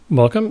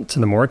Welcome to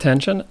the More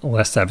Attention,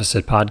 Less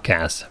Deficit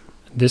podcast.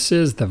 This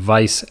is the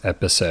Vice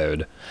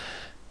episode.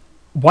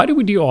 Why do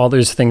we do all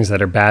those things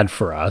that are bad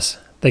for us,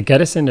 that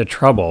get us into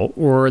trouble,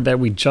 or that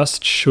we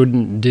just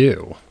shouldn't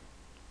do?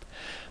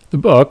 The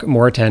book,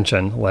 More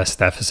Attention, Less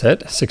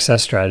Deficit,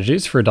 Success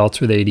Strategies for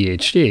Adults with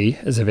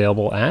ADHD, is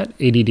available at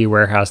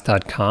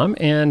addwarehouse.com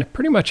and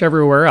pretty much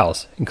everywhere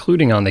else,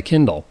 including on the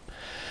Kindle.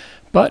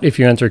 But if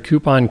you enter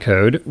coupon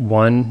code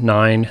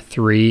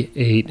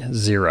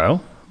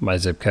 19380, my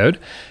zip code,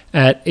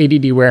 at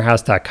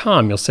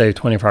addwarehouse.com, you'll save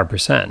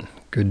 25%.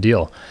 Good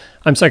deal.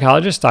 I'm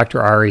psychologist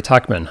Dr. Ari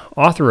Tuckman,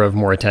 author of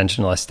More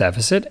Attention, Less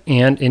Deficit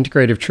and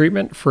Integrative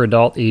Treatment for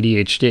Adult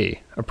ADHD,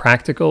 a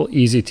practical,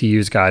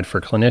 easy-to-use guide for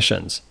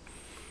clinicians.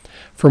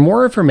 For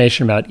more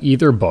information about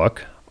either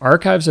book,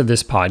 archives of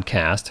this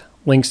podcast,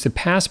 links to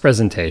past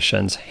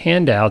presentations,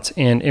 handouts,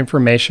 and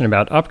information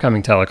about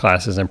upcoming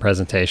teleclasses and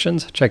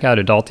presentations, check out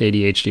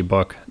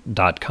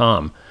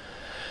adultadhdbook.com.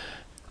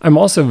 I'm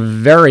also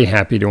very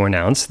happy to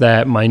announce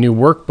that my new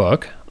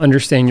workbook,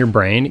 Understand Your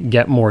Brain,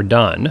 Get More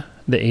Done,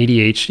 the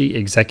ADHD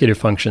Executive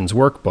Functions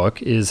Workbook,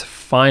 is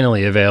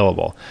finally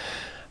available.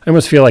 I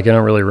almost feel like I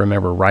don't really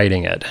remember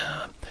writing it.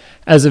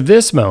 As of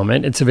this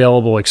moment, it's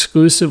available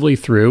exclusively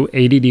through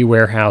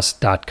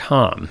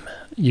addwarehouse.com.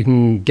 You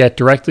can get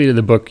directly to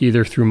the book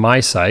either through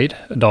my site,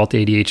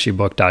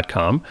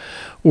 adultadhdbook.com,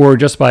 or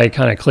just by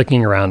kind of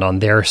clicking around on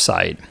their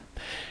site.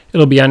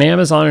 It'll be on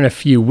Amazon in a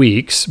few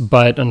weeks,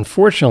 but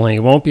unfortunately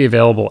it won't be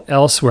available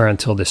elsewhere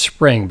until the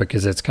spring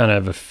because it's kind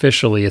of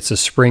officially, it's a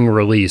spring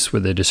release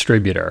with a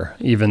distributor,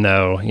 even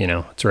though,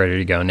 it's ready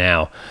to go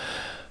now.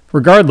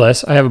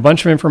 Regardless, I have a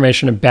bunch of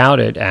information about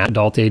it at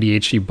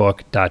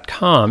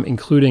adultadhdbook.com,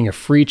 including a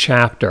free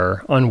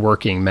chapter on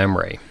working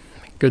memory.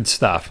 Good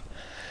stuff.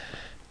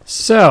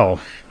 So,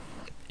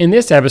 in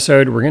this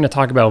episode, we're going to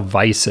talk about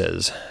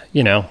vices.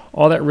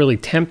 All that really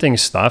tempting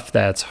stuff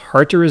that's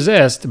hard to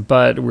resist,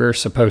 but we're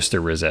supposed to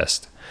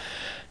resist.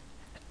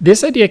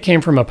 This idea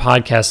came from a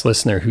podcast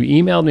listener who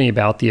emailed me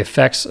about the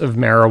effects of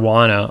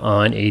marijuana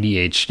on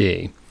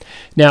ADHD.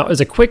 Now,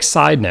 as a quick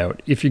side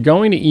note, if you're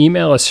going to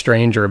email a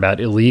stranger about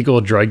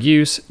illegal drug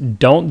use,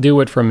 don't do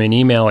it from an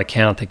email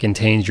account that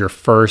contains your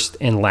first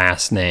and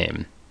last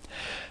name.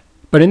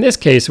 But in this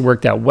case, it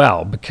worked out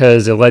well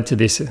because it led to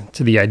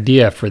the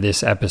idea for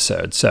this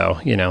episode. So,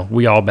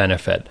 we all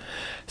benefit.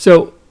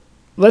 So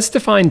let's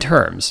define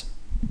terms,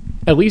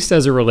 at least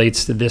as it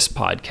relates to this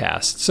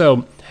podcast.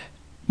 So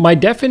my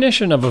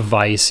definition of a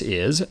vice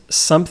is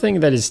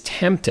something that is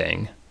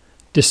tempting,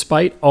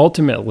 despite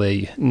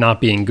ultimately not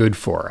being good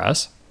for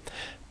us,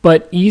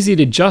 but easy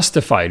to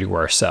justify to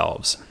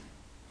ourselves.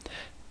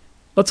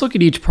 Let's look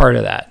at each part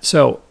of that.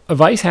 So a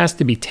vice has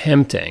to be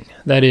tempting,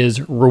 that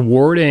is,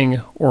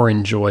 rewarding or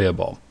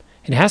enjoyable.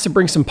 It has to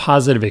bring some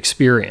positive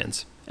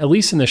experience, at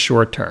least in the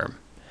short term.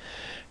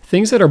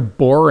 Things that are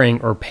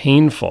boring or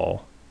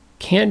painful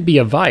can't be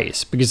a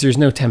vice because there's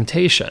no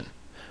temptation.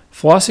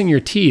 Flossing your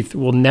teeth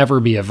will never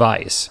be a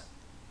vice.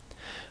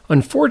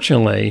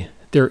 Unfortunately,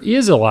 there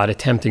is a lot of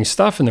tempting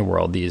stuff in the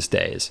world these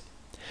days.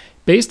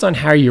 Based on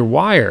how you're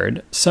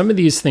wired, some of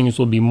these things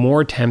will be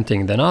more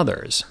tempting than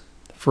others.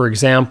 For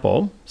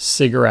example,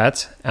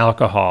 cigarettes,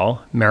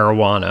 alcohol,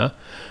 marijuana,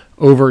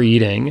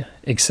 overeating,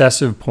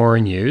 excessive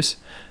porn use,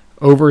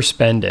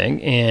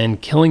 overspending,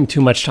 and killing too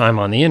much time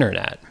on the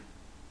internet.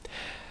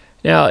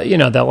 Now,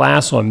 that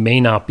last one may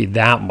not be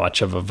that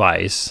much of a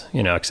vice,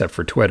 except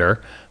for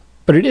Twitter,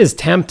 but it is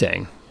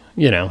tempting,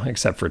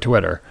 except for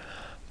Twitter.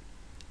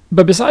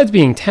 But besides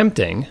being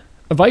tempting,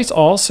 a vice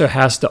also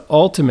has to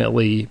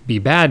ultimately be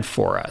bad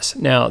for us.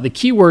 Now, the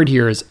key word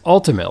here is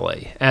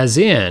ultimately, as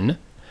in,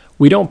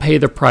 we don't pay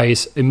the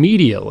price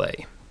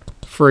immediately.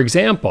 For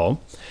example,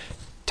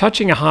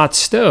 touching a hot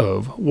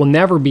stove will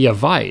never be a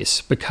vice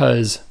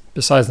because,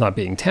 besides not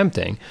being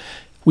tempting,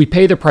 we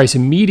pay the price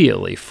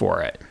immediately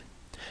for it.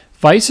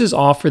 Vices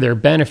offer their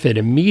benefit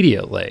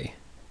immediately,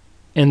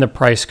 and the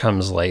price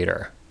comes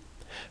later.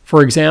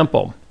 For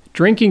example,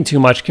 drinking too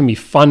much can be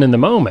fun in the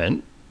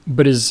moment,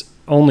 but is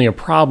only a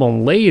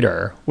problem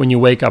later when you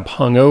wake up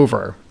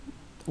hungover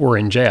or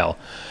in jail.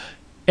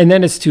 And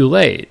then it's too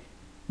late.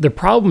 The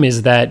problem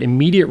is that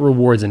immediate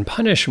rewards and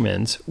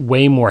punishments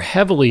weigh more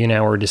heavily in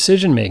our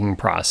decision-making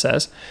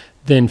process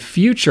than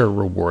future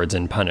rewards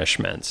and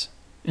punishments,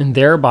 and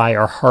thereby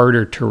are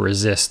harder to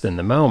resist in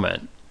the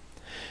moment.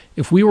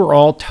 If we were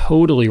all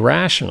totally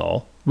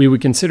rational, we would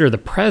consider the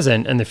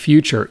present and the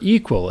future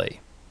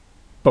equally,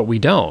 but we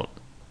don't.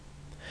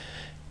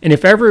 And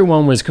if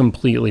everyone was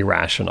completely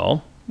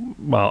rational,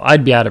 well,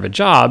 I'd be out of a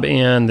job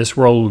and this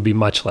world would be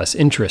much less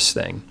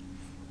interesting.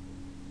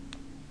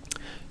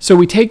 So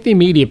we take the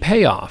immediate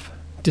payoff,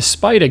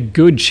 despite a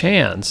good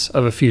chance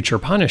of a future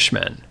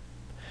punishment.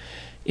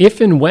 If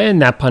and when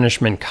that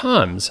punishment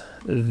comes,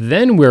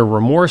 then we're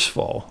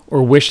remorseful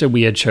or wish that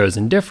we had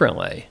chosen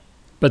differently.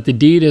 But the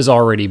deed has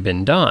already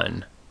been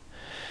done.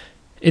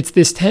 It's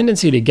this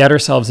tendency to get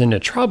ourselves into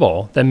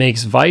trouble that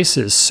makes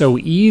vices so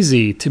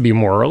easy to be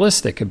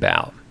moralistic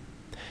about,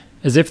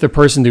 as if the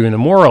person doing the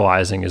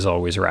moralizing is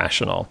always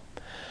rational.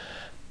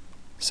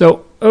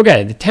 So,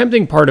 okay, the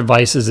tempting part of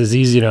vices is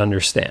easy to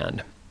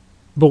understand.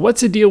 But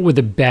what's the deal with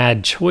the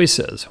bad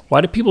choices?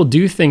 Why do people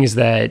do things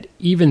that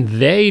even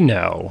they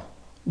know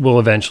will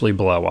eventually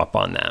blow up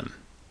on them?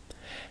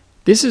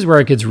 This is where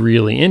it gets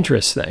really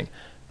interesting.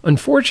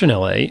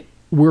 Unfortunately,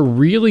 we're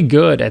really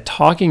good at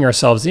talking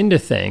ourselves into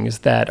things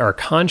that our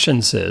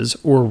consciences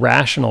or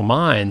rational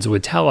minds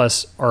would tell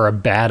us are a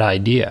bad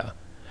idea.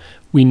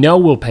 We know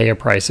we'll pay a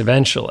price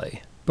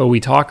eventually, but we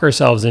talk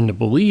ourselves into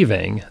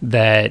believing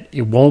that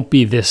it won't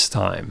be this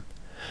time,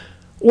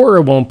 or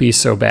it won't be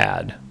so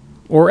bad,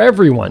 or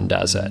everyone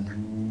does it.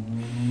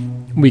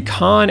 We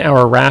con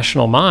our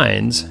rational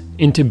minds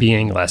into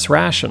being less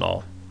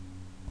rational.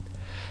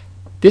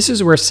 This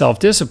is where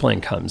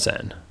self-discipline comes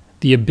in,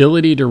 the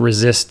ability to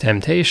resist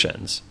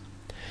temptations.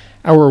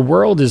 Our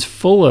world is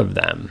full of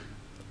them.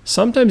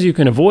 Sometimes you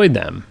can avoid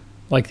them,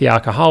 like the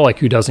alcoholic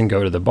who doesn't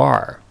go to the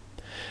bar,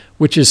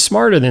 which is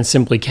smarter than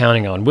simply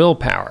counting on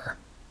willpower.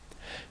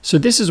 So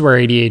this is where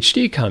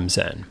ADHD comes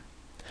in.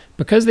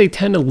 Because they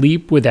tend to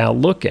leap without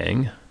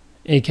looking,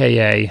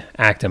 aka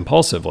act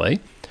impulsively,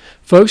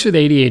 folks with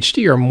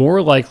ADHD are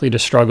more likely to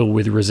struggle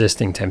with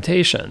resisting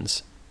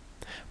temptations.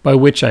 By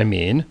which I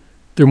mean,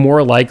 they're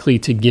more likely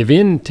to give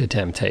in to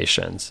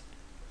temptations.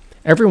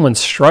 Everyone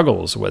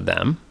struggles with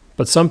them,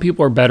 but some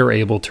people are better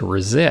able to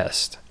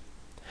resist.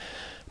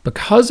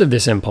 Because of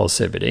this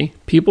impulsivity,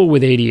 people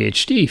with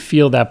ADHD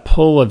feel that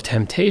pull of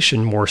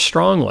temptation more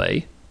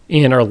strongly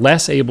and are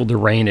less able to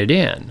rein it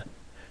in,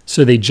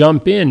 so they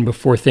jump in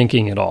before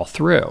thinking it all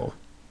through.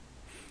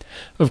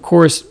 Of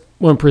course,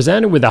 when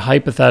presented with a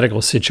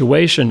hypothetical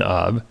situation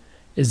of,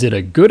 is it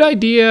a good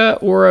idea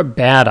or a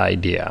bad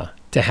idea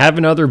to have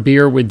another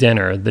beer with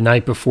dinner the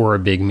night before a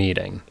big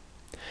meeting?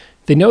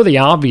 They know the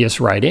obvious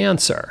right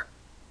answer.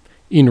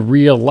 In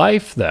real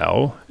life,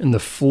 though, in the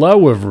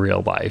flow of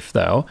real life,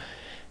 though,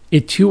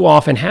 it too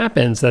often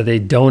happens that they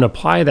don't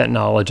apply that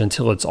knowledge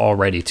until it's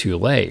already too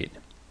late.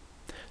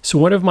 So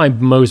one of my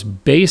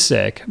most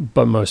basic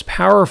but most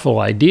powerful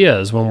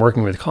ideas when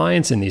working with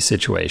clients in these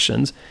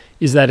situations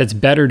is that it's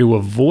better to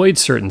avoid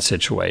certain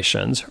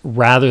situations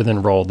rather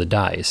than roll the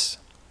dice.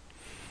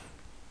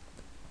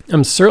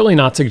 I'm certainly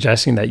not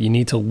suggesting that you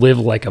need to live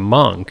like a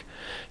monk,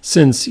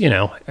 since,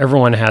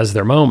 everyone has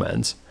their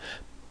moments.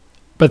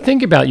 But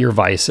think about your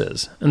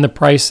vices and the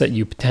price that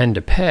you tend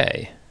to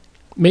pay.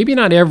 Maybe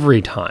not every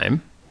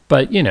time,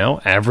 but,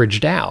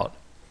 averaged out.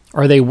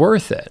 Are they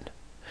worth it?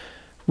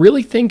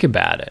 Really think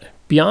about it.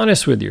 Be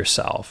honest with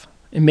yourself.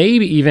 And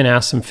maybe even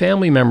ask some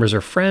family members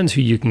or friends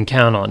who you can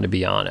count on to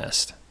be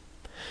honest.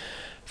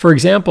 For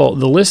example,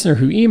 the listener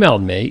who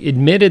emailed me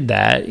admitted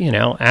that,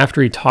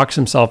 after he talks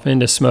himself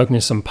into smoking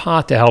some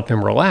pot to help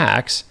him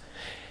relax,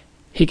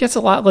 he gets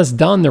a lot less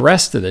done the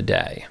rest of the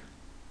day.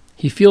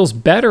 He feels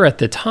better at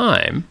the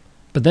time,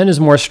 but then is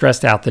more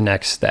stressed out the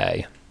next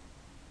day.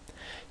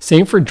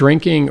 Same for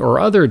drinking or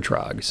other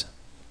drugs.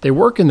 They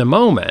work in the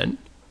moment,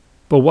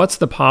 but what's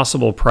the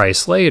possible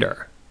price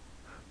later?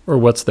 Or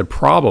what's the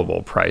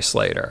probable price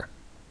later?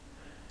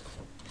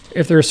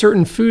 If there are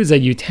certain foods that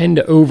you tend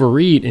to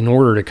overeat in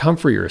order to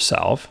comfort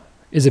yourself,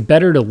 is it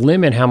better to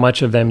limit how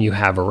much of them you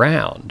have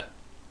around?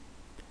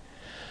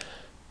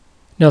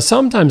 Now,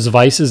 sometimes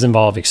vices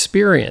involve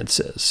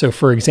experiences. So,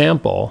 for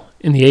example,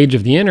 in the age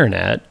of the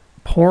internet,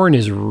 porn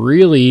is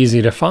really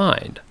easy to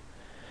find.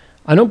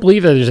 I don't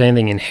believe that there's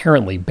anything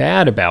inherently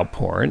bad about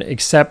porn,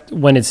 except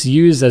when it's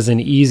used as an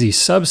easy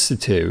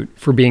substitute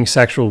for being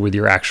sexual with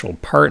your actual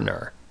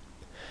partner.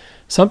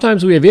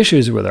 Sometimes we have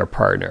issues with our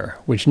partner,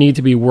 which need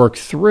to be worked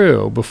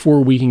through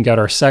before we can get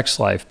our sex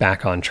life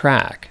back on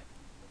track.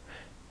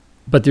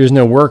 But there's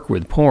no work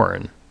with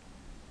porn.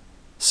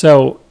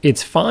 So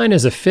it's fine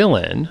as a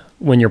fill-in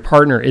when your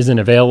partner isn't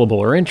available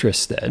or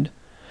interested,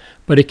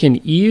 but it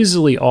can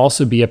easily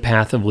also be a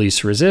path of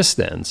least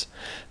resistance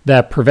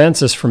that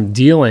prevents us from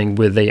dealing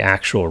with the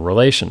actual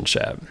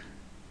relationship.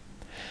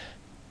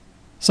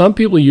 Some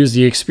people use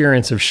the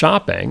experience of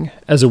shopping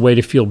as a way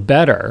to feel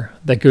better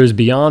that goes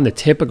beyond the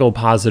typical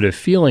positive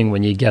feeling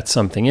when you get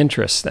something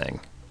interesting.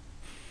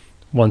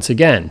 Once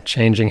again,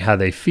 changing how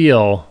they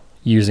feel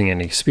using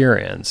an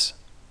experience.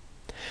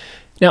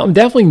 Now, I'm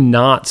definitely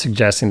not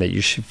suggesting that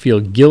you should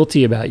feel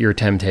guilty about your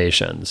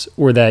temptations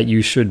or that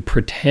you should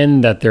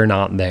pretend that they're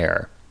not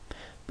there,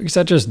 because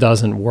that just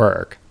doesn't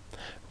work.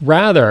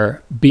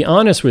 Rather, be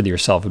honest with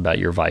yourself about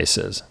your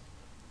vices,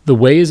 the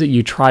ways that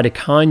you try to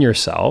con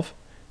yourself,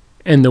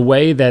 and the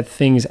way that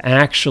things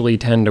actually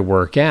tend to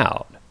work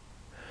out.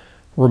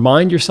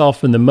 Remind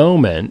yourself in the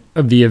moment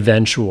of the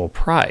eventual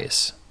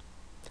price.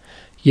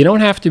 You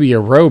don't have to be a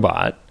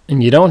robot,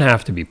 and you don't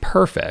have to be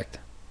perfect,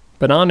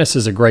 but honest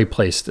is a great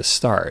place to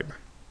start.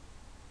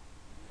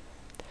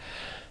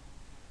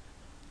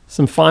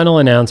 Some final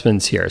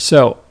announcements here.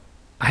 So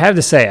I have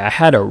to say, I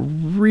had a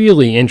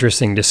really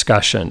interesting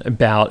discussion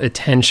about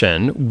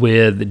attention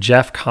with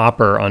Jeff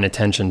Copper on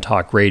Attention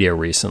Talk Radio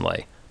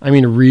recently. I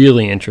mean,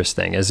 really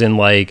interesting, as in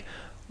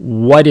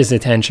what is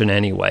attention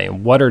anyway?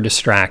 And what are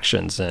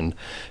distractions? And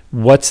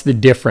what's the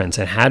difference?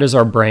 And how does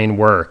our brain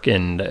work?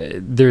 And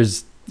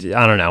there's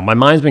I don't know, my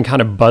mind's been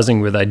kind of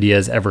buzzing with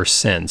ideas ever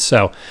since.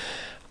 So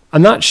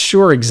I'm not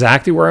sure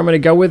exactly where I'm going to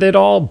go with it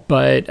all,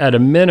 but at a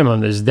minimum,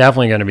 there's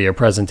definitely going to be a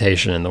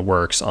presentation in the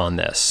works on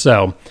this.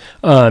 So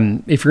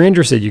if you're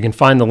interested, you can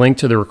find the link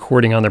to the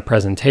recording on the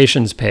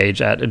presentations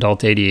page at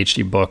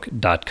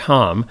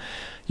adultadhdbook.com.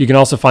 You can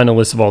also find a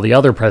list of all the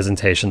other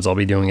presentations I'll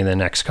be doing in the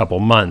next couple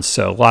months.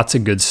 So lots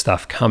of good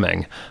stuff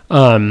coming.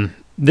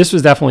 This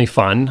was definitely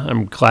fun.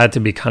 I'm glad to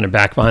be kind of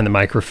back behind the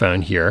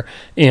microphone here.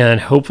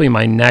 And hopefully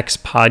my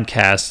next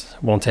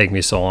podcast won't take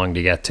me so long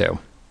to get to.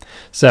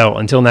 So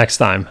until next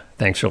time,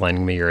 thanks for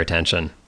lending me your attention.